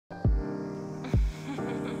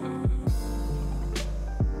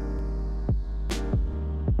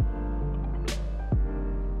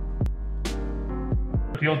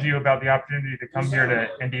appealed to you about the opportunity to come here to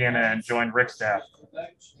Indiana and join Rick's staff?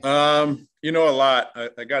 A lot.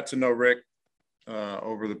 I got to know Rick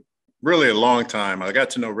over really a long time. I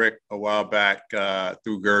got to know Rick a while back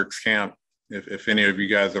through Gerg's camp. If any of you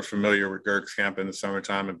guys are familiar with Gerg's camp in the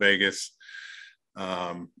summertime in Vegas,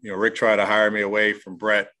 Rick tried to hire me away from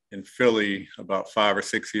Brett in Philly about 5 or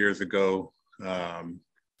 6 years ago.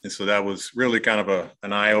 And so that was really kind of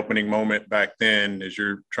an eye-opening moment back then as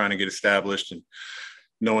you're trying to get established and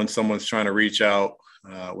knowing someone's trying to reach out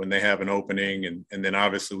when they have an opening. And then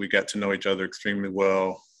obviously we got to know each other extremely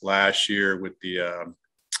well last year with a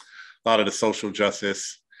lot of the social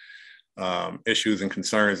justice issues and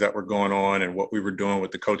concerns that were going on and what we were doing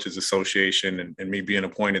with the Coaches Association and me being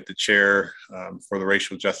appointed the chair for the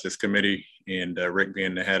Racial Justice Committee and Rick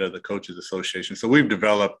being the head of the Coaches Association. So we've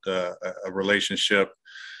developed a relationship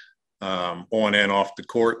on and off the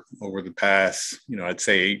court over the past, I'd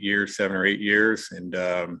say 7 or 8 years. And,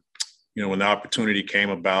 when the opportunity came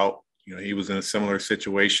about, he was in a similar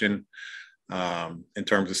situation in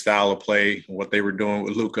terms of style of play, what they were doing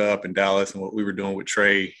with Luka up in Dallas and what we were doing with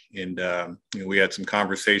Trey. And, we had some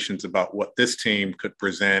conversations about what this team could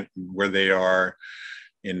present, and where they are,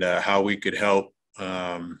 and how we could help,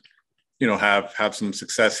 have some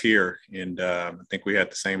success here. And I think we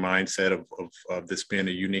had the same mindset of this being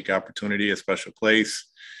a unique opportunity, a special place,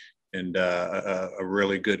 and a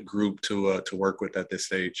really good group to work with at this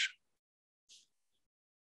stage.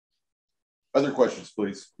 Other questions,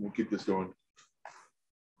 please. We'll keep this going.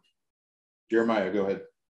 Jeremiah, go ahead.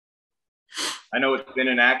 I know it's been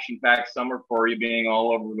an action-packed summer for you, being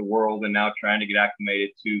all over the world and now trying to get acclimated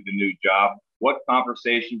to the new job. What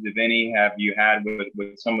conversations, if any, have you had with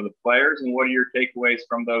some of the players, and what are your takeaways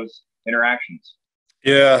from those interactions?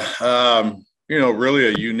 Yeah, really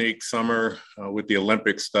a unique summer with the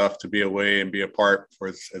Olympic stuff, to be away and be apart for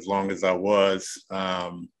as long as I was.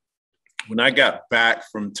 When I got back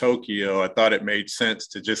from Tokyo, I thought it made sense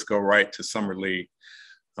to just go right to Summer League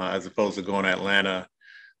as opposed to going to Atlanta.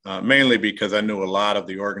 Mainly because I knew a lot of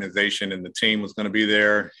the organization and the team was going to be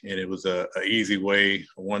there, and it was a easy way,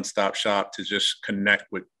 a one-stop shop to just connect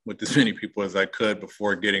with as many people as I could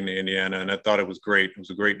before getting to Indiana. And I thought it was great. It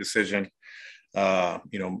was a great decision. Karis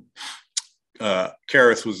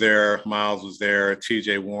was there, Miles was there,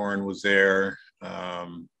 TJ Warren was there,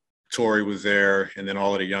 Torrey was there, and then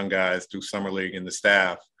all of the young guys through Summer League and the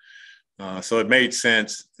staff. So it made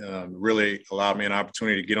sense, really allowed me an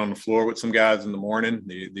opportunity to get on the floor with some guys in the morning,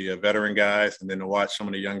 the veteran guys, and then to watch some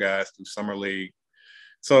of the young guys through Summer League.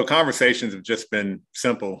 So conversations have just been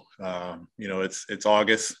simple. It's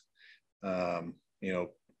August. I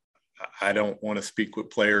don't want to speak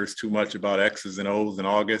with players too much about X's and O's in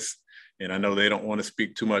August. And I know they don't want to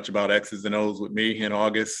speak too much about X's and O's with me in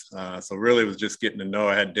August. So really it was just getting to know.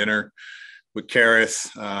 I had dinner with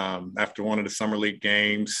Karis after one of the Summer League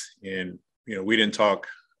games. And, we didn't talk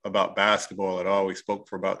about basketball at all. We spoke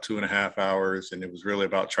for about 2.5 hours, and it was really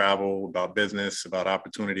about travel, about business, about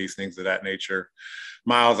opportunities, things of that nature.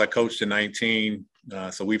 Miles, I coached in 19.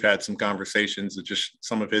 So we've had some conversations of just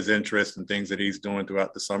some of his interests and things that he's doing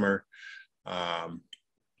throughout the summer. They're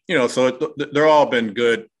all been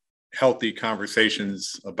good, healthy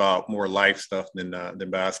conversations about more life stuff than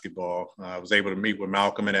basketball. I was able to meet with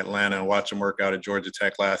Malcolm in Atlanta and watch him work out at Georgia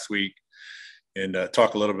Tech last week, and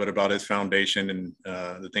talk a little bit about his foundation and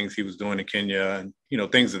the things he was doing in Kenya and,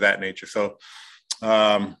 things of that nature. So,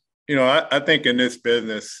 I think in this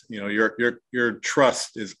business, your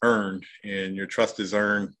trust is earned, and your trust is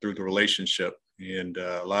earned through the relationship. And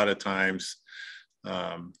a lot of times,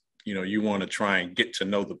 you want to try and get to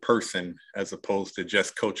know the person as opposed to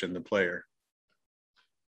just coaching the player.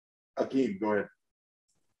 Akeem, go ahead.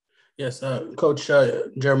 Yes, Coach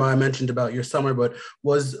Jeremiah mentioned about your summer, but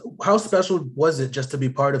how special was it just to be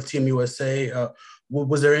part of Team USA?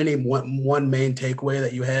 Was there any one main takeaway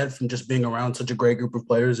that you had from just being around such a great group of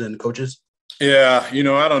players and coaches? Yeah,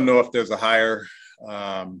 I don't know if there's a higher,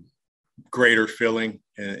 greater feeling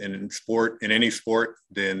in sport, in any sport,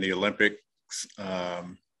 than the Olympics. I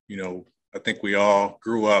think we all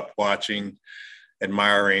grew up watching,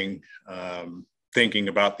 admiring, thinking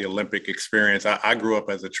about the Olympic experience. I grew up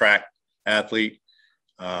as a track athlete.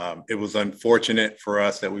 It was unfortunate for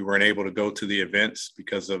us that we weren't able to go to the events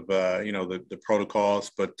because of, the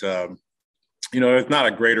protocols, but, it's not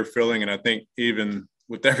a greater feeling. And I think even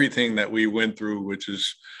with everything that we went through, which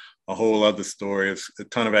is a whole other story, it's a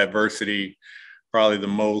ton of adversity, probably the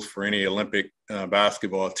most for any Olympic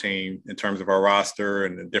basketball team in terms of our roster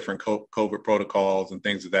and the different COVID protocols and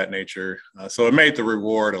things of that nature. So it made the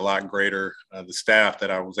reward a lot greater. The staff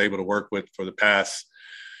that I was able to work with for the past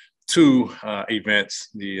 2 events,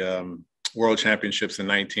 the World Championships in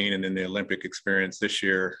 19 and then the Olympic experience this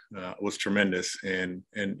year was tremendous. And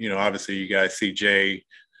obviously you guys see Jay,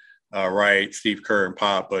 Wright, Steve Kerr, and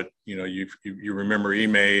Pop, but you remember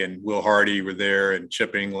Ime and Will Hardy were there, and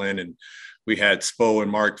Chip England, and we had Spo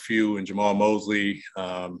and Mark Few and Jamal Mosley,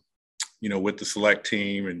 with the select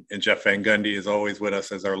team, and Jeff Van Gundy is always with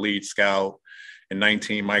us as our lead scout. In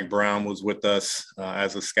 19, Mike Brown was with us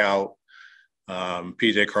as a scout.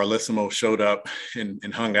 PJ Carlissimo showed up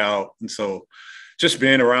and hung out. And so just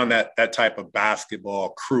being around that type of basketball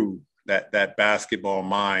crew, that basketball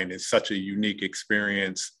mind is such a unique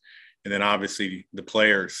experience. And then obviously the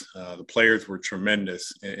players were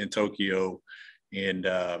tremendous in Tokyo, and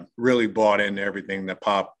really bought into everything that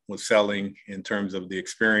Pop was selling in terms of the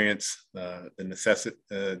experience, the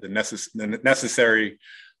necessary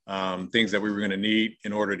things that we were going to need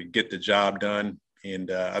in order to get the job done.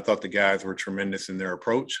 And I thought the guys were tremendous in their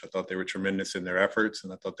approach. I thought they were tremendous in their efforts,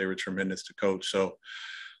 and I thought they were tremendous to coach. So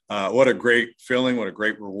what a great feeling, what a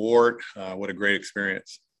great reward, what a great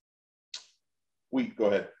experience. Go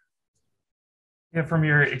ahead. Yeah, from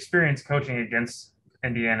your experience coaching against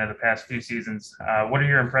Indiana the past few seasons, what are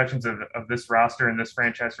your impressions of this roster and this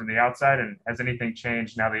franchise from the outside? And has anything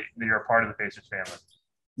changed now that you're a part of the Pacers family?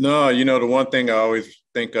 No, the one thing I always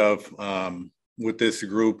think of with this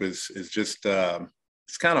group is just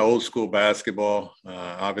it's kind of old school basketball.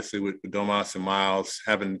 Obviously with Domas and Miles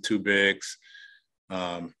having the two bigs,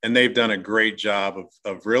 and they've done a great job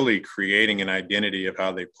of really creating an identity of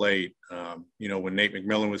how they played. When Nate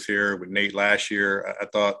McMillan was here with Nate last year, I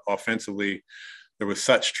thought offensively there was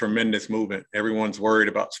such tremendous movement. Everyone's worried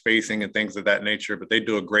about spacing and things of that nature, but they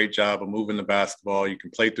do a great job of moving the basketball. You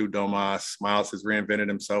can play through Domas. Miles has reinvented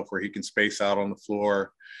himself where he can space out on the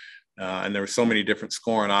floor. And there were so many different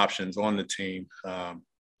scoring options on the team.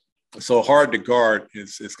 So hard to guard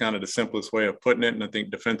is kind of the simplest way of putting it. And I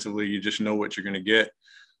think defensively, you just know what you're going to get.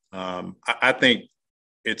 I think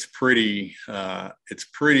it's pretty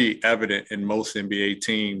evident in most NBA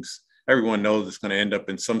teams. Everyone knows it's going to end up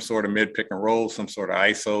in some sort of mid pick and roll, some sort of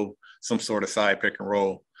ISO, some sort of side pick and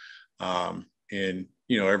roll. And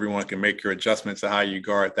everyone can make your adjustments to how you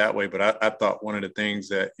guard that way. But I thought one of the things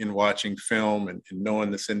that in watching film and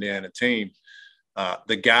knowing this Indiana team,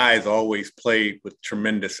 the guys always played with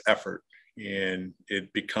tremendous effort. And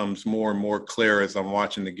it becomes more and more clear as I'm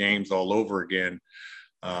watching the games all over again.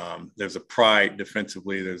 There's a pride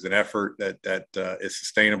defensively. There's an effort that is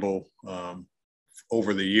sustainable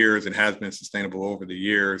over the years and has been sustainable over the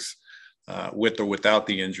years. With or without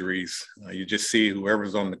the injuries, you just see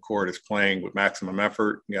whoever's on the court is playing with maximum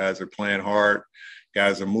effort. Guys are playing hard.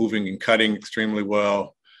 Guys are moving and cutting extremely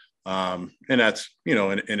well. And that's, in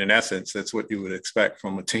an essence, that's what you would expect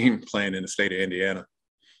from a team playing in the state of Indiana.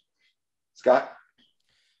 Scott?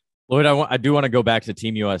 Lloyd, I do want to go back to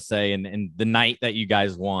Team USA and the night that you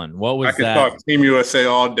guys won. What was that? I could talk Team USA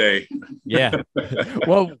all day. Yeah.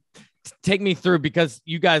 Well, take me through, because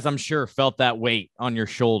you guys, I'm sure, felt that weight on your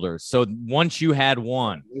shoulders. So once you had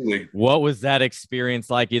won, what was that experience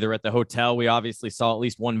like, either at the hotel? We obviously saw at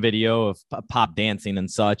least one video of Pop dancing and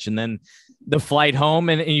such, and then the flight home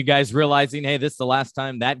and you guys realizing, hey, this is the last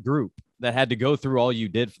time that group that had to go through all you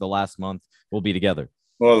did for the last month will be together.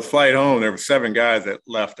 Well, the flight home, there were 7 guys that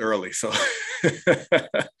left early. So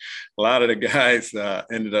a lot of the guys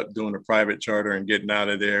ended up doing a private charter and getting out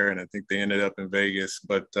of there. And I think they ended up in Vegas.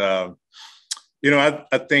 But, I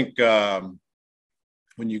think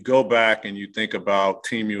when you go back and you think about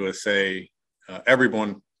Team USA,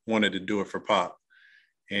 everyone wanted to do it for Pop.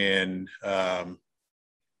 And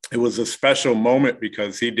it was a special moment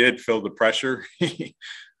because he did feel the pressure.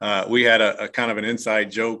 We had a kind of an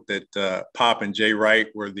inside joke that Pop and Jay Wright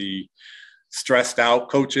were the stressed out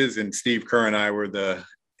coaches, and Steve Kerr and I were the,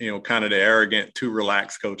 kind of the arrogant, too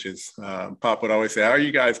relaxed coaches. Pop would always say, "How are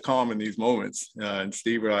you guys calm in these moments?" And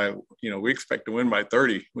Steve and I, we expect to win by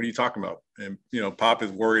 30. What are you talking about? And, Pop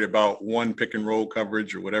is worried about one pick and roll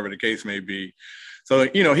coverage or whatever the case may be. So,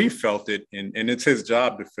 he felt it, and it's his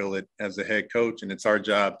job to feel it as the head coach. And it's our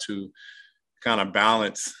job to kind of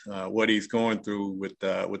balance what he's going through with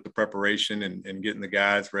the preparation and getting the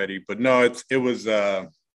guys ready. But no, it was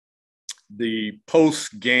the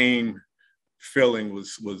post-game feeling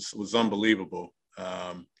was unbelievable.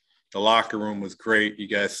 The locker room was great. You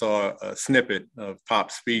guys saw a snippet of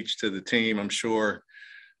Pop's speech to the team, I'm sure.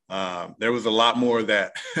 There was a lot more of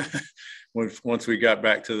that once we got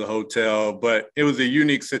back to the hotel. But it was a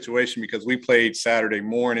unique situation because we played Saturday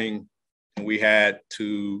morning, and we had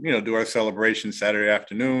to, do our celebration Saturday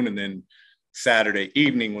afternoon. And then Saturday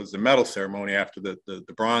evening was the medal ceremony after the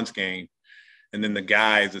bronze game. And then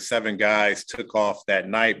the 7 guys took off that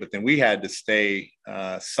night, but then we had to stay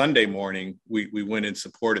Sunday morning. We went and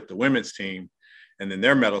supported the women's team, and then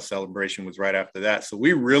their medal celebration was right after that. So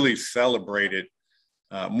we really celebrated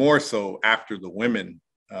more so after the women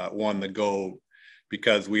won the gold,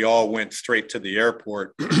 because we all went straight to the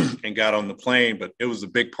airport and got on the plane. But it was a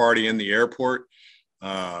big party in the airport,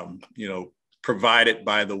 provided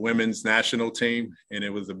by the women's national team. And it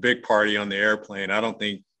was a big party on the airplane. I don't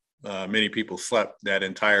think many people slept that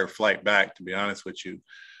entire flight back, to be honest with you.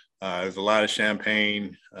 There's a lot of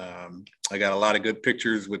champagne. I got a lot of good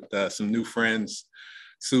pictures with some new friends,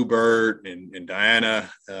 Sue Bird and Diana.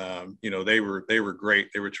 They were great.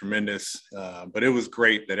 They were tremendous. But it was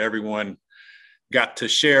great that everyone got to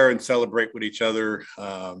share and celebrate with each other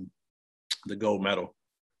the gold medal.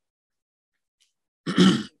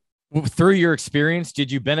 Through your experience,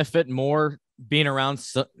 did you benefit more being around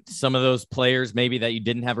some of those players maybe that you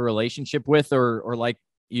didn't have a relationship with, or like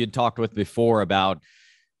you had talked with before about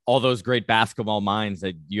all those great basketball minds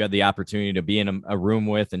that you had the opportunity to be in a room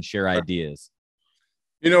with and share ideas?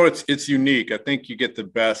 It's unique. I think you get the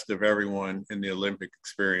best of everyone in the Olympic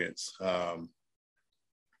experience.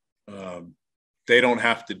 They don't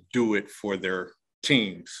have to do it for their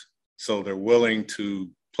teams, so they're willing to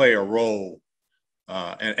play a role.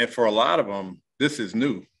 And for a lot of them, this is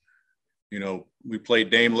new. We played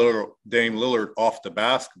Dame Lillard off the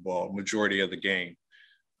basketball majority of the game.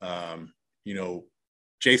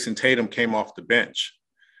 Jason Tatum came off the bench.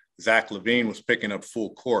 Zach LaVine was picking up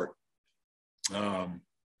full court.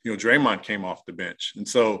 Draymond came off the bench. And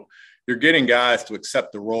so you're getting guys to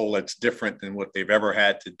accept the role that's different than what they've ever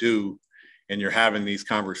had to do. And you're having these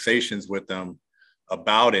conversations with them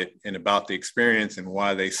about it and about the experience and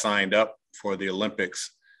why they signed up for the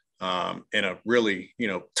Olympics in a really,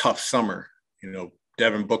 tough summer.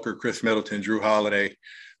 Devin Booker, Chris Middleton, Drew Holiday,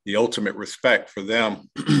 the ultimate respect for them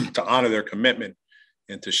to honor their commitment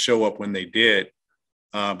and to show up when they did.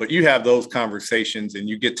 But you have those conversations and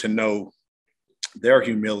you get to know their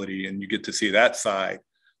humility and you get to see that side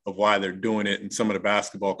of why they're doing it. And some of the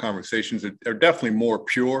basketball conversations are definitely more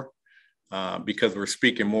pure because we're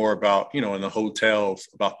speaking more about, in the hotels,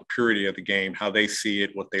 about the purity of the game, how they see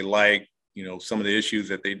it, what they like, some of the issues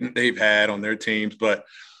that they've had on their teams, but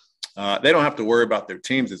they don't have to worry about their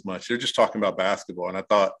teams as much. They're just talking about basketball. And I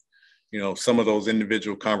thought, some of those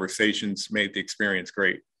individual conversations made the experience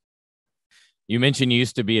great. You mentioned you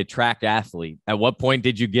used to be a track athlete. At what point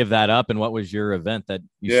did you give that up, and what was your event that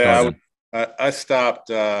you started? I stopped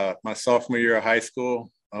my sophomore year of high school.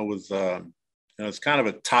 I was kind of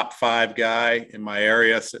a top 5 guy in my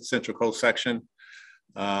area, Central Coast section.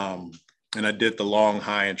 And I did the long,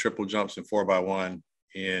 high, and triple jumps in 4x1.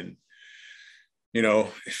 And,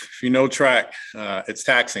 if you know track, it's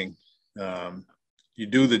taxing. You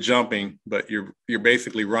do the jumping, but you're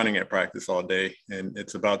basically running at practice all day. And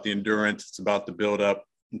it's about the endurance. It's about the buildup.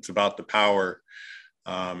 It's about the power.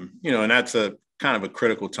 And that's a kind of a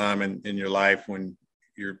critical time in your life when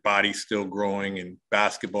your body's still growing and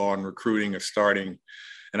basketball and recruiting are starting.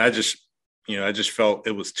 And I just felt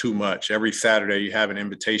it was too much. Every Saturday you have an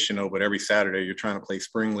invitational, but every Saturday you're trying to play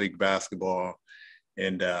spring league basketball.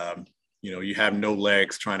 And, you have no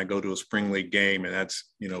legs trying to go to a spring league game. And that's,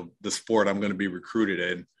 the sport I'm going to be recruited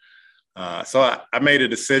in. So I made a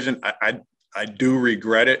decision. I do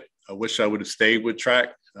regret it. I wish I would have stayed with track.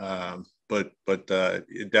 But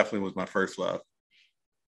it definitely was my first love.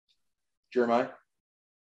 Jeremiah?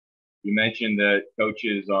 You mentioned that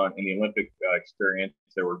coaches in the Olympic experience,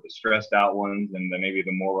 there were the stressed out ones and then maybe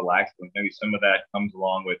the more relaxed ones. Maybe some of that comes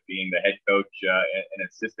along with being the head coach and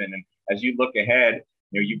assistant. And as you look ahead,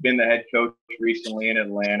 you've been the head coach recently in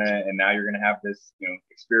Atlanta, and now you're going to have this,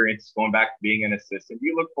 experience going back to being an assistant. Do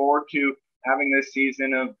you look forward to having this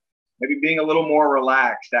season of maybe being a little more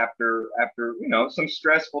relaxed after some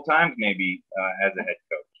stressful times maybe as a head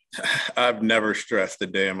coach? I've never stressed a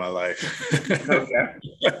day in my life.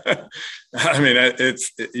 Okay. I mean,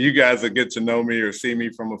 it's you guys that get to know me or see me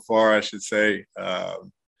from afar, I should say.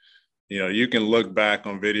 You can look back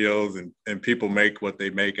on videos and people make what they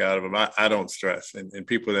make out of them. I don't stress. And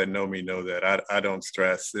people that know me know that I don't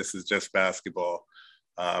stress. This is just basketball.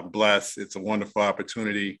 I'm blessed. It's a wonderful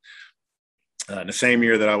opportunity. The same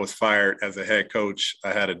year that I was fired as a head coach,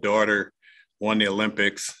 I had a daughter, won the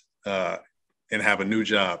Olympics, and have a new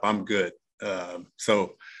job. I'm good.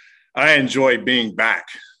 So I enjoy being back.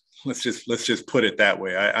 Let's just put it that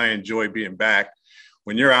way. I enjoy being back.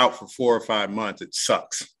 When you're out for 4 or 5 months, it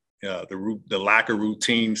sucks. The lack of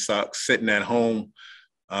routine sucks. Sitting at home,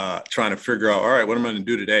 trying to figure out, all right, what am I going to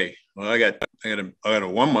do today? Well, I got a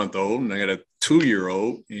 1-month-old and I got a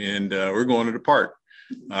 2-year-old, and we're going to the park.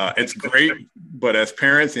 It's great, but as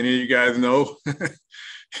parents, any of you guys know,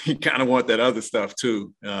 you kind of want that other stuff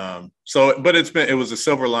too. But it was a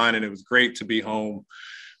silver lining. It was great to be home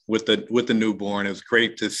with the newborn. It was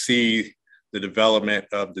great to see the development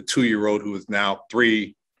of the 2-year-old who is now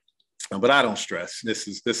 3. But I don't stress. This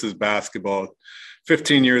is basketball.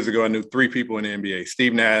 15 years ago, I knew 3 people in the NBA: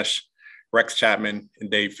 Steve Nash, Rex Chapman,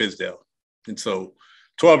 and Dave Fizdale. And so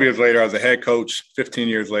 12 years later, I was a head coach. 15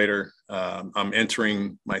 years later, I'm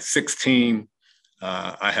entering my 6th team.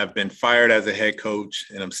 I have been fired as a head coach,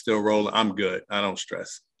 and I'm still rolling. I'm good. I don't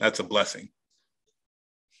stress. That's a blessing.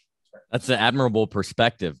 That's an admirable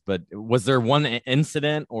perspective. But was there one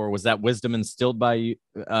incident, or was that wisdom instilled by you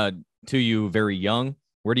to you very young?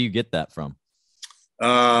 Where do you get that from?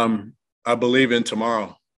 I believe in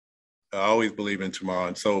tomorrow. I always believe in tomorrow.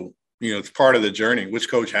 And so, it's part of the journey. Which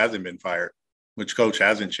coach hasn't been fired? Which coach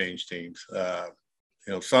hasn't changed teams?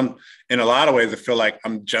 In a lot of ways, I feel like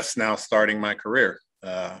I'm just now starting my career.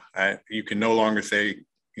 You can no longer say,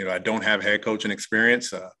 I don't have head coaching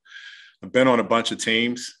experience. I've been on a bunch of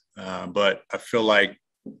teams, but I feel like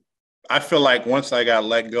once I got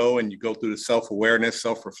let go and you go through the self-awareness,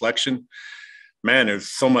 self-reflection, man, there's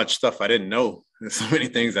so much stuff I didn't know. There's so many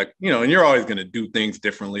things that, and you're always going to do things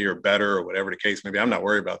differently or better or whatever the case may be. I'm not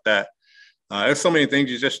worried about that. There's so many things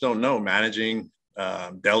you just don't know, managing,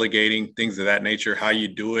 delegating, things of that nature, how you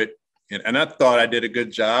do it. And I thought I did a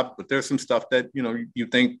good job, but there's some stuff that, you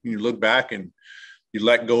think, you look back and you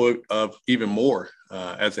let go of even more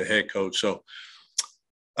as a head coach. So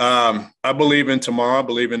I believe in tomorrow. I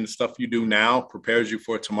believe in the stuff you do now prepares you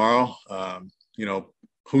for tomorrow.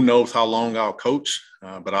 Who knows how long I'll coach,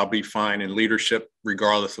 but I'll be fine in leadership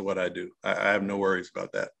regardless of what I do. I have no worries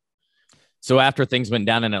about that. So after things went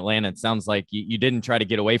down in Atlanta, it sounds like you didn't try to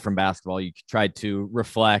get away from basketball. You tried to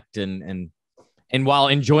reflect and while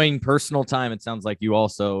enjoying personal time, it sounds like you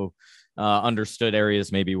also understood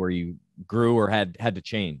areas maybe where you grew or had to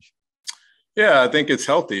change. Yeah, I think it's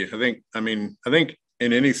healthy. I think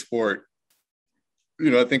in any sport,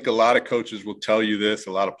 I think a lot of coaches will tell you this.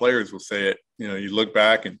 A lot of players will say it. You look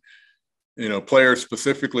back and, players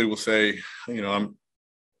specifically will say, I'm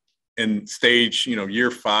in stage,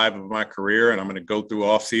 year 5 of my career, and I'm going to go through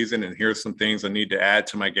off season, and here's some things I need to add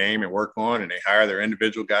to my game and work on. And they hire their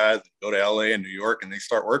individual guys, go to LA and New York, and they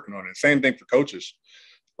start working on it. Same thing for coaches.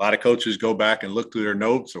 A lot of coaches go back and look through their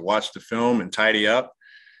notes or watch the film and tidy up.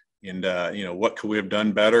 And, what could we have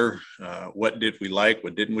done better? What did we like?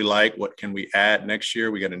 What didn't we like? What can we add next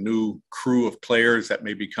year? We got a new crew of players that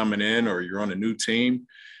may be coming in, or you're on a new team,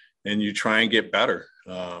 and you try and get better.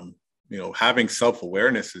 Having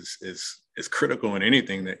self-awareness is critical in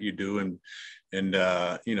anything that you do. And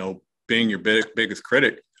being your biggest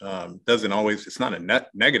critic doesn't always, it's not a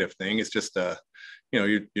negative thing. It's just,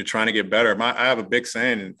 you're trying to get better. I have a big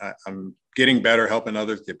saying, and I'm getting better, helping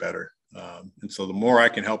others get better. And so the more I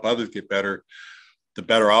can help others get better, the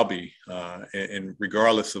better I'll be, and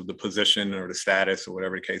regardless of the position or the status or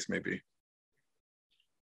whatever the case may be.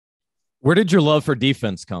 Where did your love for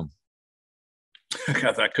defense come?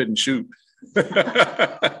 Because I couldn't shoot.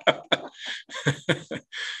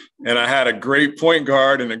 And I had a great point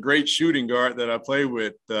guard and a great shooting guard that I played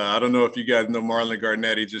with. I don't know if you guys know Marlon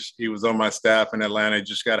Garnett. He was on my staff in Atlanta. He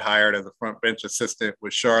just got hired as a front bench assistant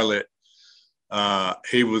with Charlotte.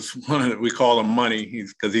 He was we call him Money.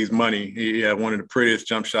 He's money. He had one of the prettiest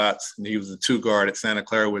jump shots, and he was the 2 guard at Santa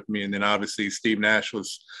Clara with me. And then obviously Steve Nash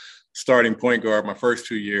was starting point guard my first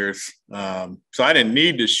 2 years. So I didn't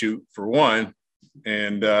need to shoot for one,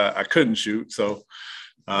 and I couldn't shoot. So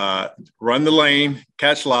run the lane,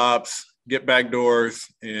 catch lobs, get back doors,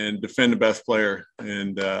 and defend the best player.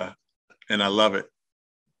 And I love it.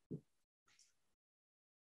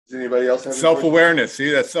 Does anybody else have self-awareness?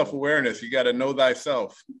 See, that's self-awareness. You got to know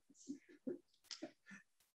thyself.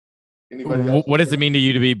 What does it mean to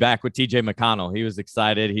you to be back with TJ McConnell? He was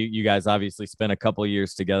excited. You guys obviously spent a couple of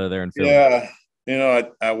years together there in Philly. Yeah,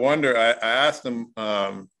 I wonder. I asked him,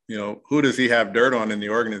 who does he have dirt on in the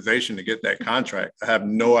organization to get that contract? I have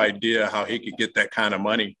no idea how he could get that kind of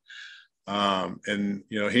money. And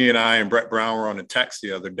he and I and Brett Brown were on a text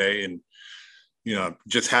the other day, and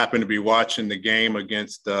just happened to be watching the game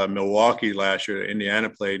against Milwaukee last year that Indiana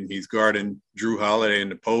played, and he's guarding Drew Holiday in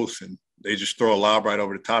the post, and they just throw a lob right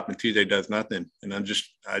over the top, and TJ does nothing. And I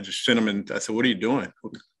just sent him, and I said, "What are you doing?"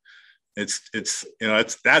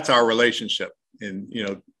 That's our relationship, and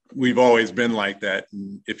we've always been like that.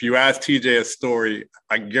 And if you ask TJ a story,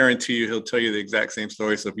 I guarantee you he'll tell you the exact same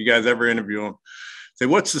story. So if you guys ever interview him, say,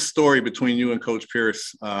 "What's the story between you and Coach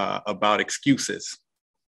Pierce about excuses?"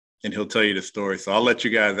 And he'll tell you the story. So I'll let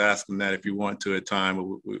you guys ask him that if you want to at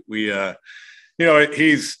time. We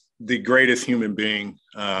he's the greatest human being.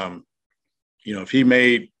 If he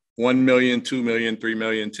made 1 million, 2 million, 3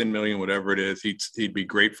 million, 10 million, whatever it is, he'd be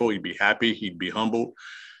grateful. He'd be happy. He'd be humbled,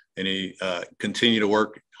 and he continue to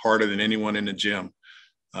work harder than anyone in the gym.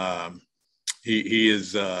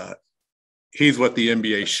 He's what the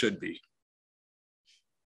NBA should be.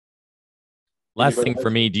 Last thing for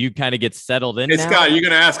me, do you kind of get settled in now? Scott, you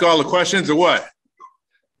going to ask all the questions or what?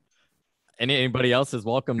 Anybody else is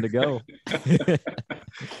welcome to go.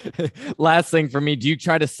 Last thing for me, do you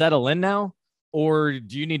try to settle in now, or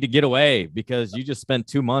do you need to get away because you just spent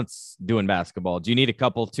 2 months doing basketball? Do you need a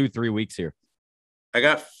couple, 2-3 weeks here? I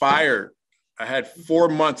got fired. I had 4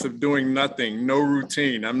 months of doing nothing, no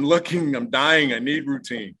routine. I'm dying. I need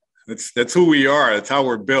routine. That's who we are. That's how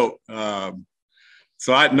we're built.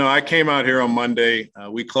 So I came out here on Monday.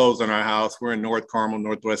 We closed on our house. We're in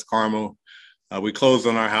Northwest Carmel. We closed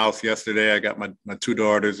on our house yesterday. I got my 2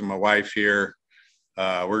 daughters and my wife here.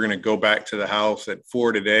 We're going to go back to the house at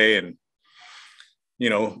 4 today and,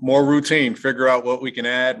 more routine, figure out what we can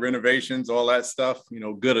add, renovations, all that stuff,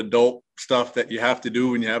 good adult stuff that you have to do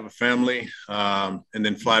when you have a family, and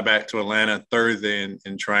then fly back to Atlanta Thursday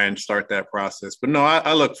and try and start that process. But no,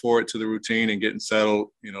 I look forward to the routine and getting settled.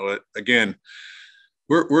 Again,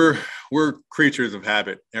 we're creatures of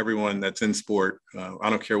habit. Everyone that's in sport, I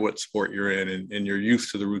don't care what sport you're in, and you're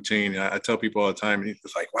used to the routine. I tell people all the time, and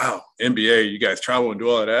it's like, wow, NBA, you guys travel and do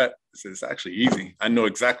all of that. It's actually easy. I know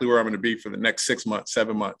exactly where I'm going to be for the next 6 months,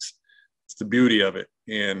 7 months. It's the beauty of it.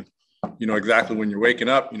 And you know exactly when you're waking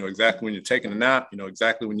up, you know exactly when you're taking a nap, you know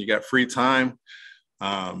exactly when you got free time.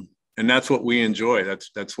 And that's what we enjoy.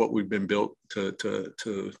 That's what we've been built to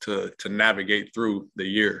navigate through the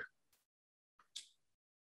year.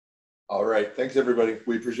 All right. Thanks, everybody.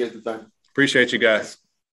 We appreciate the time. Appreciate you guys.